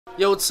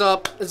Yo, what's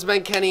up? It's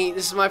Ben Kenney.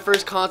 This is my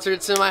first concert.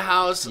 It's in my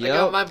house. Yep. I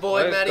got my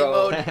boy Matty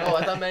Mojo. Oh,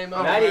 I thought Matty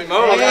Mojo. Matty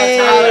Mojo. I got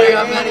Tyler. I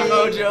got Matty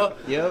Mojo.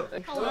 Yep.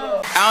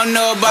 I don't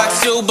know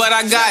about you, but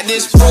I got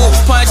this fruit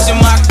punch in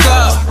my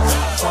cup.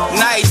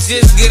 Night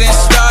just getting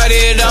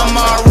started. I'm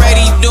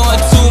already doing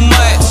too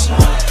much.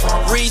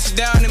 Reach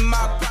down in my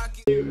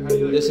pocket.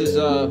 This is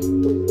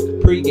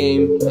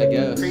pre-game, I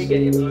guess.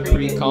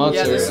 Pre-concert.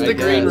 Yeah, this is the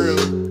green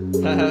room.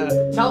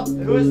 Tell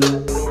who is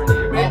that?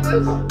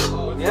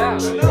 Yeah.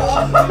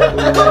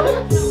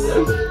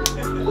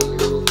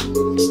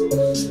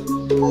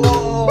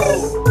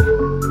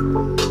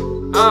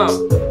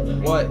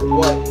 What?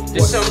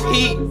 There's some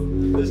heat.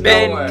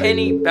 Ben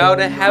Kenney bout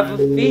to have a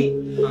feat.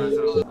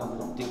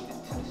 Addicted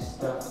to the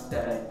stuff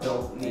that I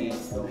don't need.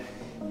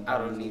 I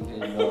don't even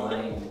know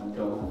I ain't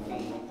dope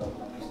fiend.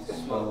 Used to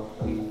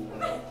smoke weed.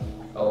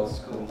 Old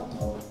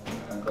school.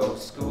 Go to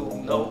school.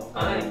 Nope,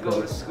 I ain't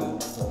go to school.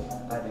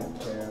 I didn't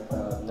care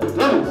about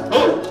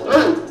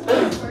nothing.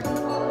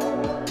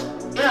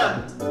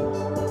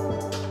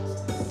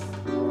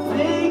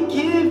 They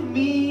give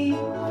me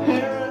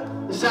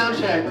sound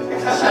check.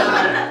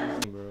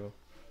 Bro.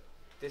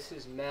 This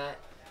is Matt.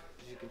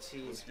 As you can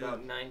see, he's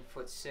about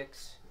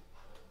 9'6".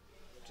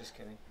 Just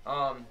kidding.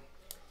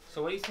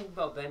 So what do you think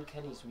about Ben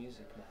Kenney's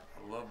music, Matt?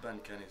 I love Ben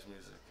Kenney's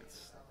music.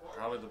 It's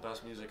probably the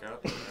best music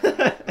out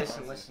there.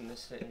 Listen,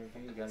 this is the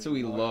interview. You gotta So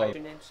we know. love. What's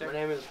your name, sir? My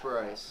name is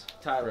Bryce.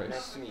 Tyler. Bryce.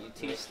 Nice to meet you.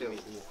 T. Still.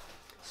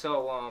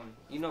 So,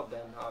 you know Ben,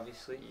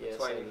 obviously. Yes,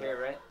 That's why I you're know.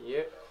 here, right?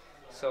 Yep.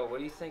 So, what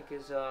do you think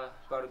is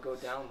about to go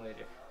down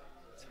later?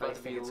 It's How about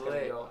do to you be think it's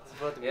gonna lit. go? It's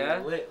about to be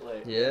Yeah? lit.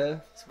 Yeah.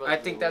 It's about I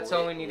to think be that's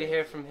all we lit, need to lit.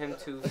 hear from him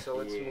too. So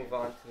let's Yeah. move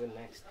on to the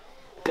next.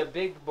 The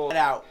big boy.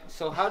 Out.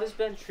 So how does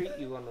Ben treat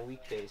you on the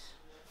weekdays?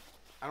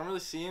 I don't really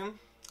see him.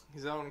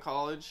 He's out in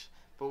college,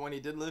 but when he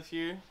did live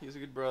here, he was a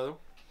good brother.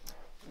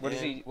 What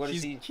is And he? What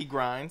is he? He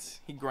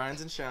grinds. He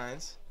grinds and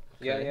shines.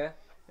 Yeah, Okay. yeah.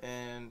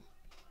 And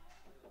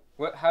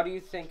What? How do you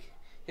think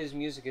his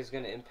music is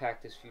going to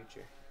impact his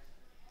future?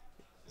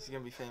 he's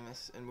gonna be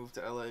famous and move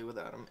to LA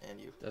without him and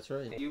you. That's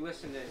right. You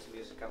listen to his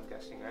music, I'm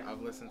guessing, right?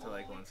 I've listened to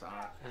like one song.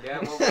 Yeah.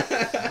 What was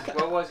it?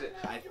 What was it?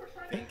 I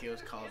think it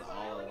was called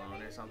All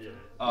Alone or something.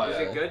 Oh, Is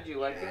yeah. it good? Do you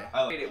like it?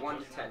 I Rate it 1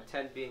 to 10.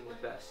 10 being the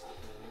best.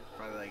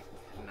 Probably like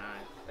 9.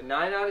 A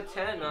 9 out of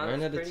 10. Huh? 9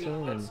 That's out of pretty-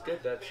 10. That's good.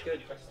 That's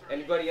good.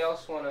 Anybody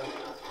else want to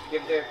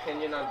give their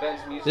opinion on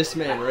Ben's music? This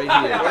man right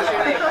What's here.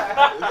 your name?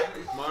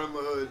 Mine in the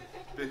Hood,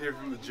 been here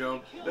from the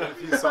jump. Done a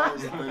few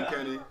songs with Ben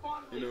Kenney.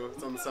 You know,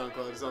 it's on the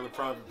SoundCloud. It's on the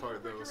private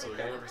part though, so you'll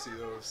never see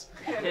those.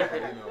 But, you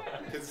know,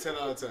 it's a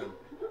 10 out of 10.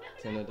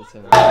 10 out of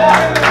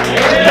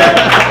 10.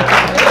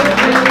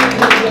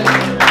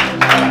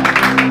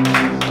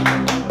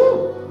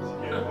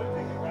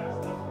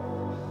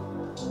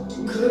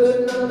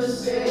 Couldn't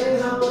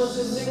understand how much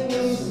this thing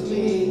means to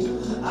me.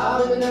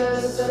 I've been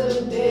at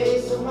 7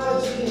 days for my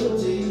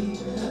GOD.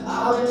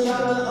 I've been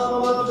trying to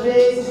up my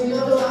place and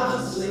know how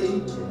to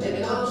sleep.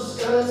 And I'm just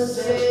gonna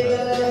say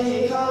that I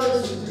hate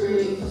college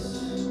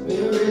degrees. I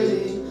mean,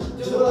 really,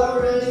 do I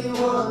really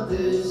want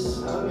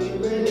this? I mean,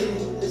 really,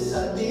 this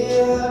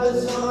idea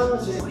has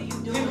haunted.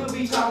 People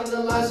be talking the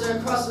lies that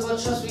are crossing,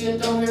 but trust me, I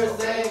don't hear a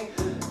thing.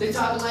 They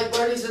talking like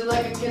birdies and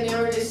like I can't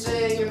hear what they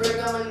saying and bring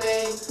down my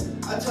name.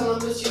 I tell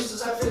them it's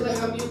useless, I feel like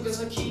I'm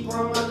mucus. I keep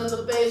on running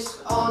the bass,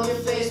 all in your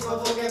face. My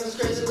vocab is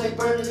crazy like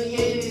burning the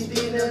 80s,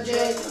 beating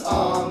MJ.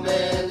 Oh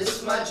man, this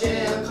is my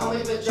jam. Call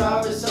me Ben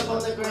Jarvis up on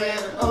the gram.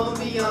 I'ma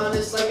be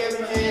honest, like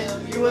every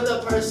man. You are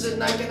the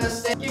person I cannot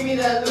stand. Give me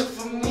that look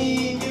for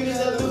me, give me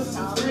that look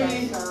for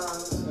free.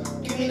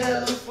 Give me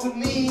that look for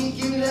me,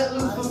 give me that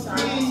look for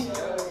free.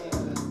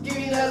 Give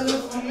me that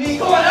look for me.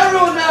 Come on,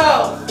 everyone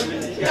now!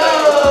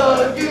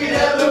 Yo, give me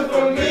that look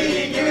for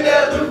me, give me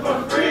that look for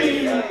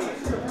free.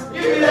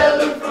 Give me that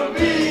look for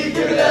me,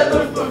 give me that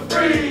look for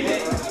free.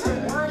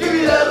 Give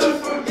me that look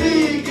for me,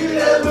 give me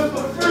that look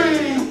for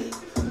free.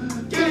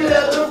 Give me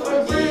that look for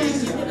free.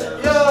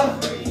 Yeah.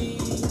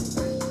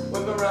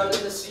 Whip around in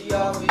the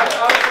CRV.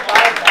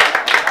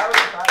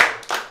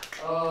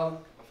 My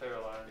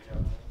favorite line of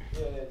Joe.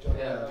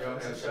 Yeah,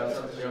 Johan. Shout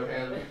out to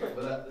Johan.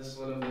 But this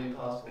wouldn't be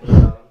possible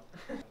without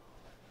him.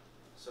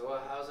 So,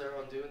 how's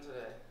everyone doing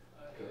today?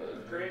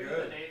 Good. Gravy in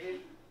the Navy.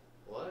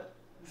 What?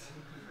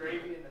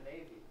 Gravy in the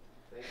Navy.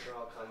 Thanks for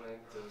all coming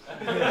to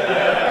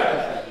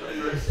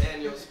the first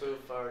annual spoof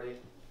party.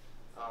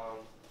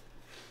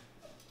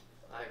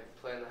 I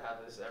plan to have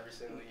this every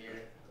single year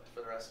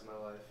for the rest of my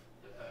life.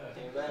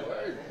 Amen.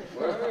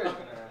 Word.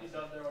 He's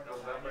up there on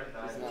November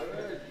 9th.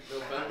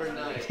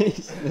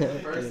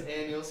 First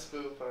annual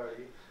spoof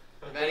party.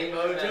 Matty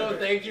Mojo,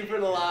 thank you for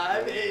the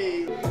live.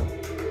 Hey.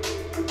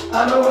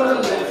 I don't wanna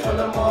live for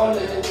the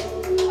morning.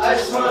 I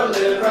just wanna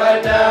live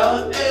right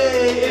now.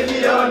 Hey, if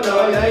you don't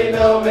know, yeah, you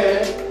know me.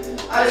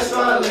 I just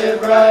wanna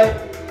live right.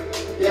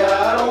 Yeah,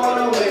 I don't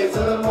wanna wait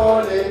till the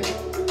morning.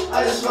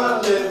 I just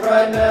wanna live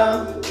right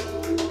now.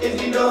 If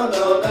you don't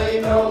know, now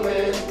you know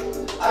me.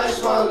 I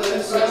just wanna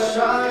live so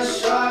shine,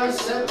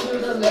 step to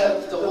the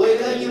left. The way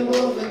that you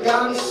move, it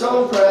got me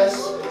so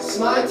pressed. It's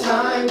my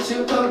time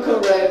to come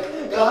correct.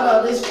 got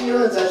all these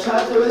feelings I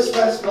tried to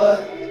express,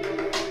 but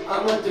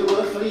I'ma do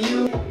it for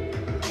you.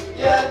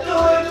 Yeah, do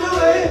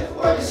it,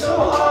 working so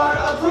hard,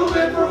 I'll prove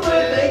it,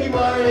 thank you,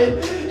 Martin.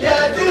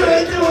 Yeah, do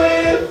it,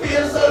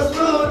 feels so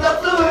smooth, I'm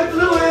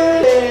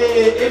fluid.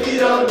 Hey, if you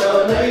don't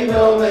know, now you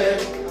know, man.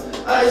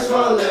 I just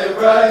wanna live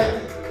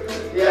right.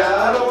 Yeah,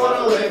 I don't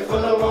wanna wait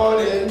for the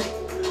morning.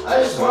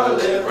 I just wanna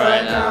live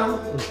right now.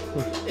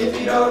 If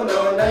you don't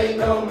know, now you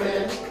know,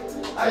 man.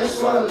 I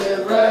just wanna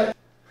live right.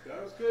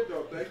 That was good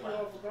though. Thank you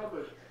all for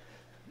coming.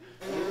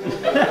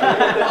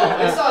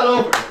 Oh, it's not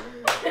over.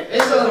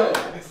 It's not over.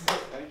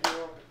 Thank you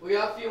all. We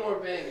got a few more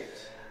bangers.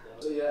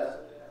 So yeah,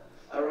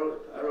 I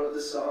wrote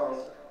this song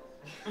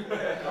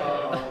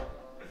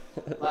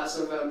last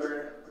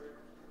November.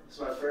 It's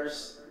my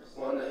first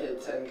one to hit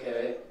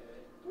 10K.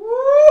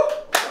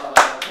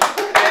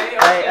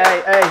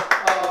 Hey.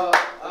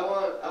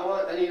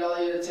 I need all of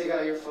you to take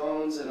out your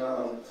phones and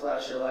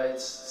flash your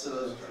lights.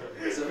 So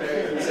it's a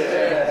very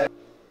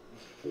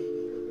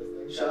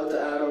shout out to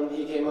Adam.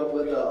 He came up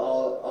with the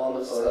all in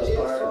the photos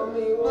part.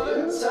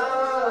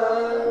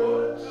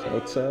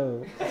 What's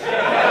up?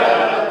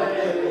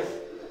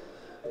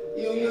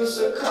 You used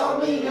to call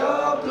me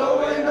up,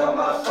 blowing up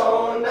my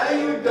phone. Now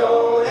you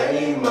don't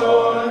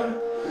anymore.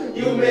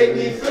 You make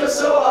me feel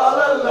so all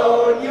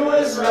alone. You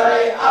was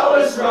right, I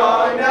was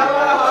wrong. Now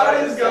my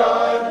heart is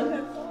gone.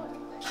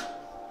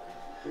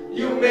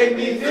 You make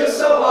me feel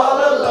so all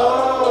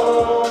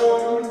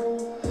alone.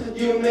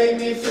 You make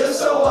me feel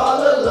so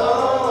all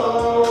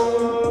alone.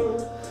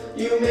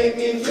 You make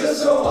me feel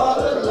so all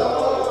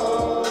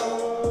alone.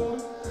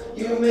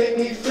 You make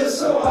me feel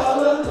so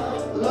all alone.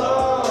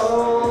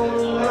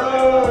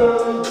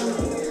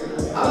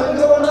 I'm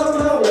going on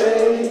my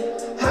way.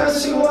 Haven't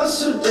seen once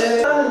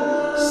today.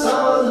 It's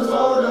on the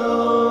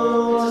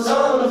photos,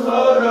 on the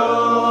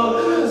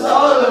photos,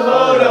 on the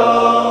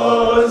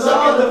photos,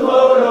 on the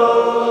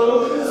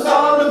photos,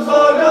 on the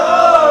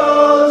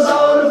photos,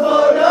 on the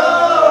photos.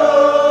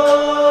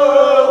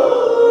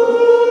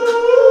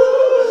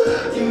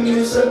 You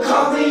used to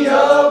call me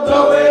up,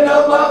 blowing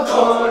up my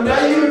phone.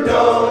 Now you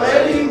don't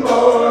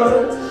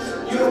anymore.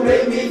 You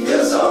make me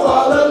feel so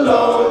all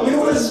alone. You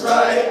was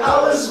right,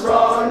 I was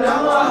wrong.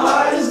 Now my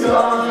heart is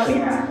gone.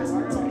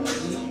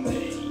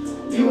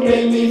 You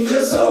make me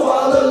feel so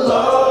all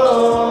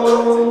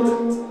alone.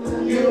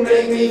 You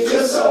make me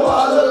feel so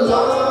all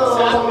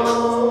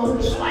alone.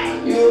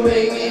 You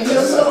make me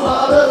feel so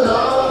all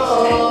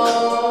alone.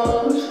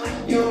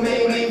 You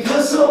make me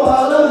feel so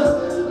all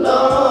alone.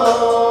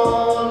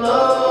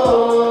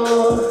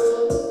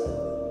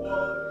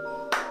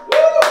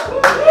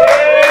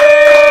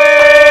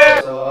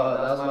 So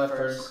that was my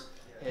first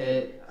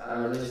hit. I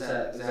released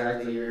that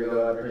exactly a year ago.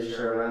 I'm pretty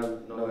sure around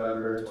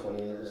November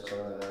 20th or something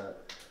like that.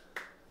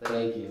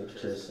 Thank you,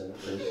 Tristan.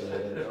 Appreciate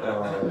it.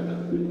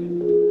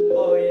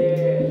 Oh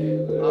yeah.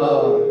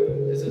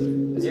 Is it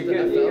You're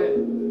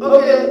good.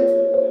 Okay,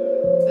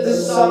 this is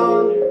a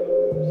song.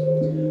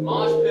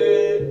 Mosh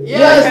pit.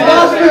 Yes,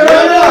 mosh pit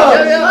right now.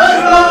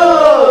 Let's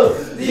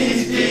go.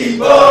 These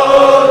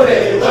people,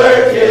 they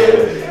working,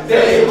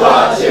 they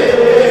watching,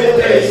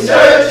 they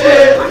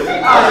searching.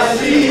 I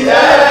see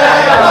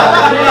that,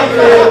 I'm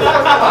dreaming,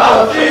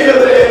 I'm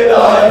feeling,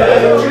 I'm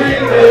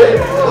dreaming.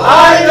 I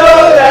know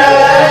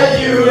that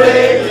you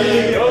make me,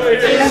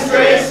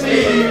 disgrace me,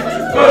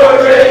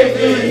 berate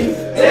me,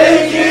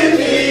 taking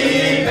me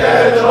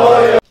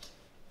paranoia.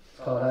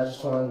 called I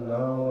Just Wanna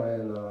Know,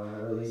 and I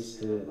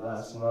released it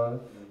last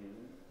month.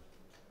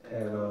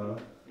 And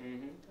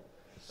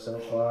so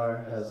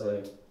far has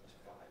like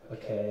a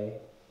K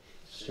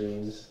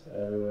streams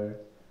everywhere.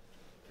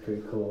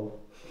 Pretty cool.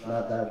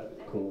 Not that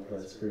cool, but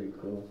it's pretty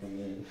cool for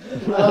me.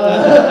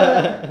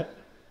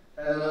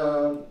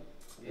 And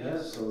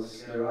yeah, so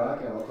let's get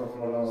rocking. I'll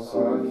perform all the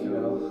songs, you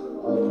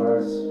know, all the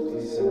parts,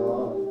 please sing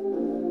along.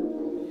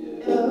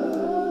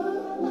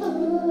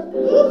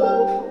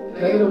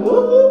 Can I get a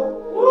woo-hoo?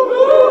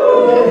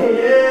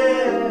 Yeah.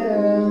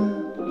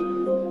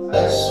 I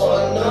just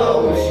wanna know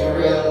if you're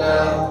real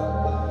now.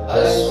 I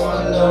just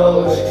wanna know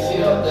if you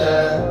feel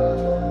that.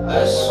 I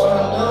just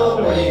wanna know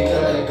where you're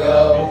gonna go.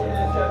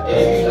 If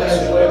you flex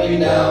with me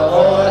now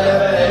or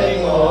never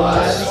anymore. I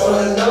just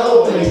wanna know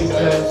what you've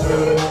been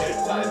through.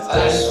 I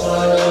just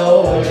wanna know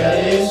what you're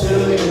into.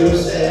 You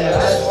said I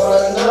just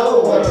wanna know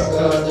what I'm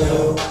gonna do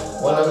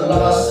when I'm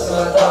lost in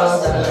my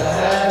thoughts and I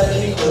have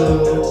any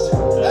clue.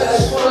 I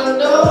just wanna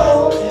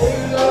know if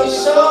you know me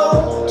so.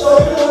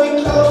 Told you we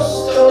close,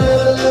 don't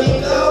ever let me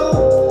go.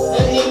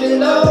 And even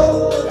though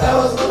that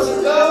was months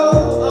ago,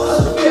 I'm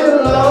still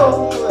feeling low.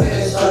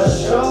 It's hard to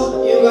show.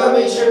 You got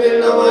me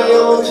tripping on my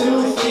own 2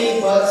 feet,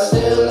 but I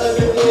still love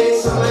your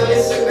pics on my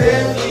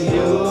Instagram feed.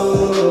 You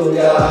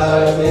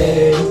got me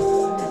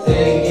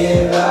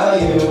thinking about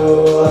you.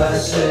 I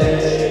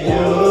say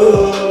you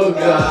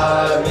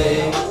got me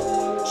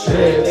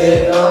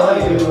tripping on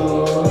you.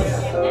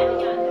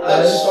 I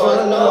just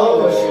wanna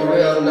know if you're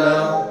real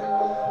now.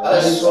 I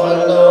just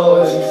wanna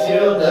know if you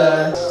feel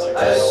that. I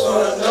just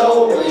wanna know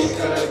where you're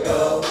gonna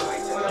go.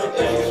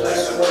 If you flex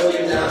with me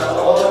now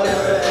or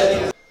never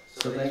anymore.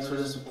 So thanks for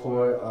this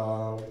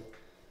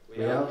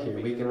we out here,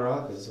 we can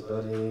rock this,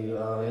 buddy.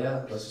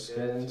 Yeah, let's just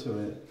get into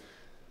it.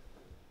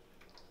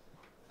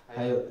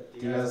 Hey,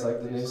 do you guys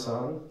like the new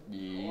song?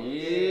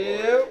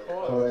 Yep.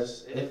 Of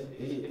course.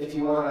 If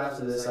you want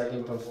after this, I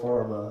can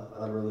perform a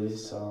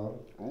unreleased song.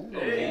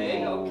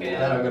 Okay.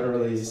 That I'm gonna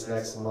release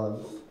next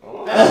month.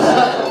 And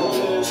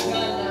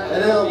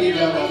then it'll be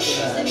done after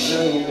that.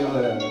 Then you can do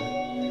whatever.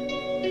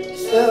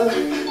 Still,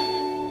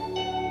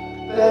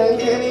 Ben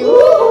Kenney, woo!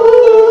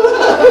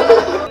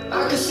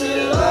 I can see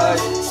the light,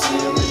 see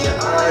it with your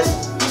eyes.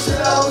 You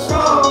said I was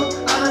wrong,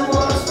 I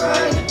was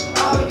right.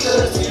 All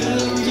because you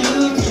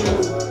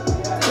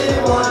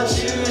didn't want to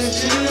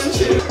choose.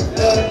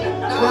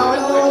 Now I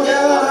know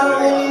that I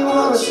don't really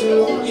want to.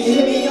 You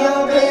hit me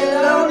up and I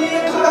don't need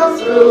to come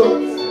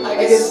through. I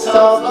guess it's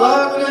tough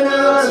luck when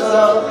I'm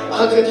up.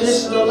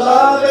 Unconditional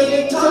love,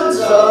 making tons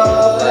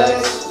of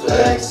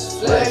flex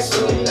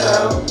with me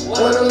now.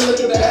 When I'm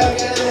looking back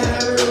and I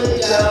have it really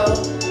down.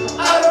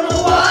 I don't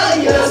know why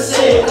you gotta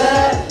say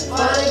that.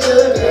 Find a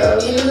good girl,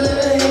 even in a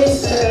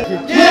haystack.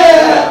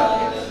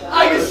 Yeah!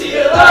 I can see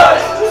your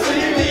eyes, see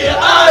me in your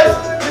eyes.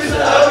 You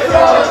said I was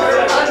wrong,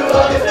 I knew I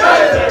was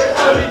right.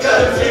 All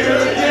because you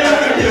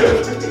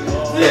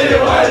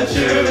didn't want to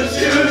choose.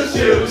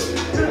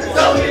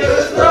 Tell me it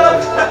was wrong,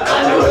 I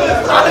knew it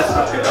was right.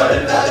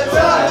 Running out of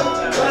time,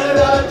 running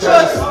out of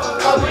trust.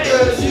 All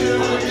because you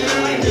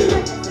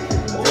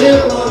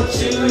didn't want to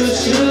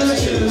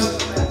choose.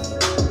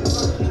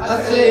 I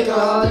think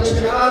I'll let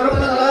you out of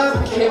my life. I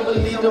can't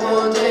believe the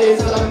one day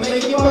that I'm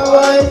making my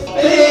wife.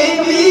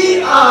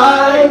 Baby,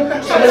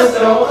 I just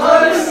don't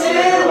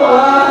understand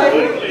why.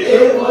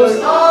 It was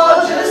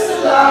all just a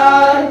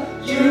lie.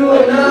 You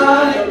and I,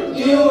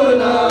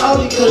 all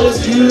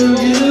because you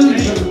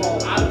didn't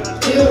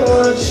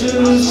want to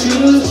choose.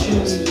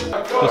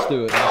 Let's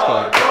do it. Let's go.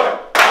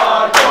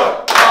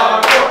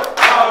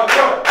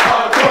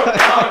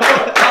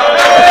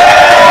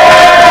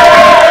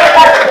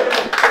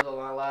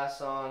 My last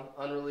song,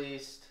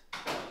 unreleased.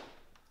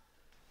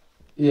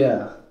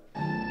 Yeah.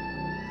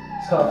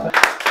 It's called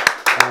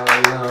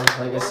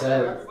like I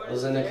said, I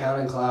was in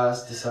accounting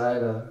class,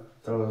 decided to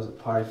throw a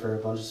party for a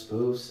bunch of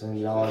spoofs, and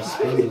y'all are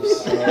spoofs.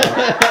 So,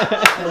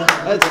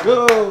 Let's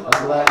go.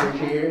 I'm glad you're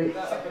here.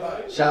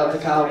 Shout out to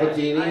Kyle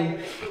Bedini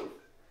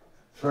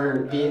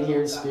for being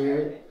here in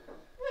spirit.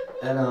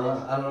 And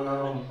I don't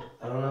know.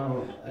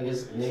 I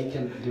guess Nate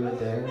can do a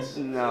dance.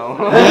 No.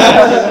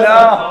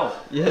 No.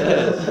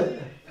 Yes.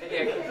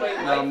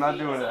 No, I'm not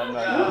doing it.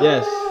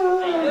 Yes.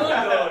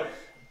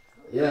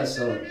 Yeah,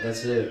 so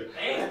that's it.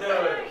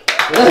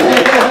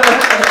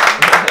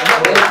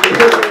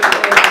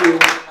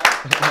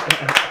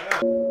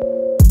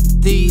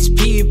 These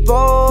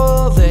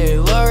people, they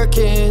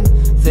lurking,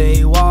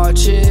 they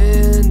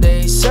watching,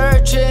 they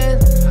searching.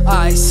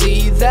 I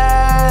see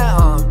that,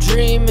 I'm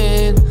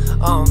dreaming,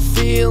 I'm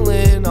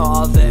feeling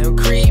all them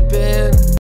creeping.